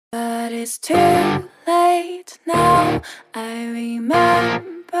But it's too late now. I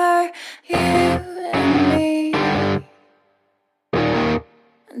remember you and me,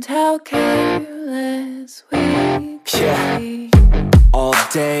 and how careless we could be. All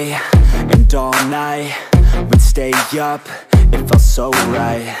day and all night, we'd stay up, it felt so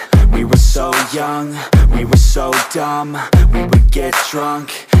right. We were so young, we were so dumb. We would get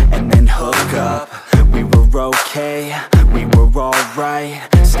drunk and then hook up. We were okay, we were alright,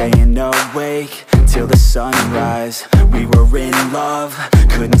 staying awake till the sunrise. We were in love,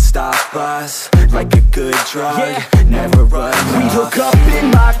 couldn't stop us, like a good drug, never enough. We'd hook up in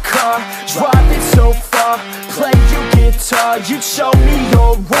my car, drive it so far, play your guitar, you'd show me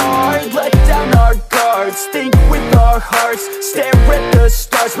your art. Let down our guards, think with our hearts, stare at the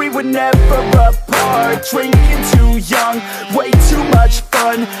stars. We were never apart, drinking too young, way too much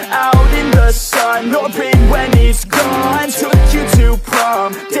fun, out in the sun, orbit when it's gone. Took you to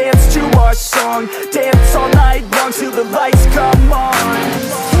prom, dance to our song, dance all night long till the lights come on.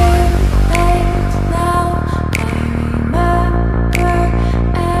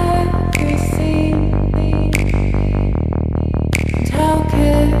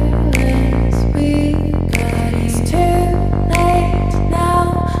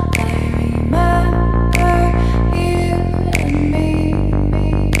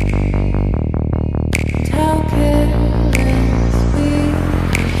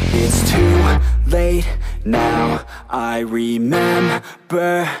 Late now, I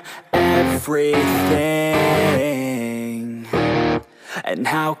remember everything, and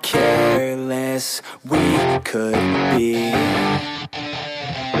how careless we could be,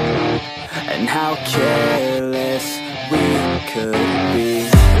 and how careless we could be,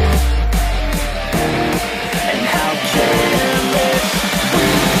 and how careless we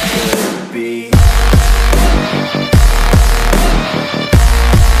could be.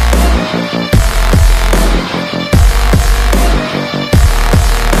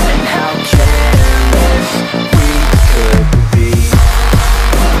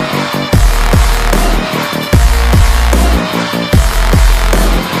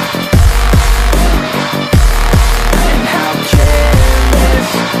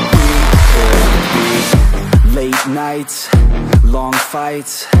 Nights, long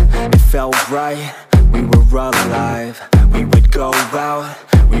fights, it felt right, we were alive. We would go out,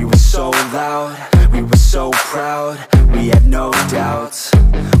 we were so loud, we were so proud, we had no doubts.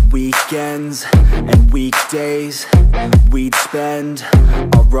 Weekends and weekdays, we'd spend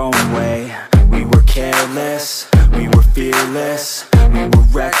our own way. We were careless, we were fearless, we were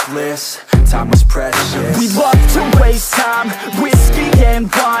reckless, time was precious. We loved to waste time, whiskey and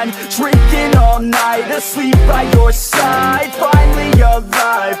wine, drinking all night, asleep by your side. Finally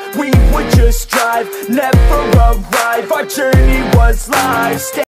alive, we would just drive, never arrive. Our journey was life.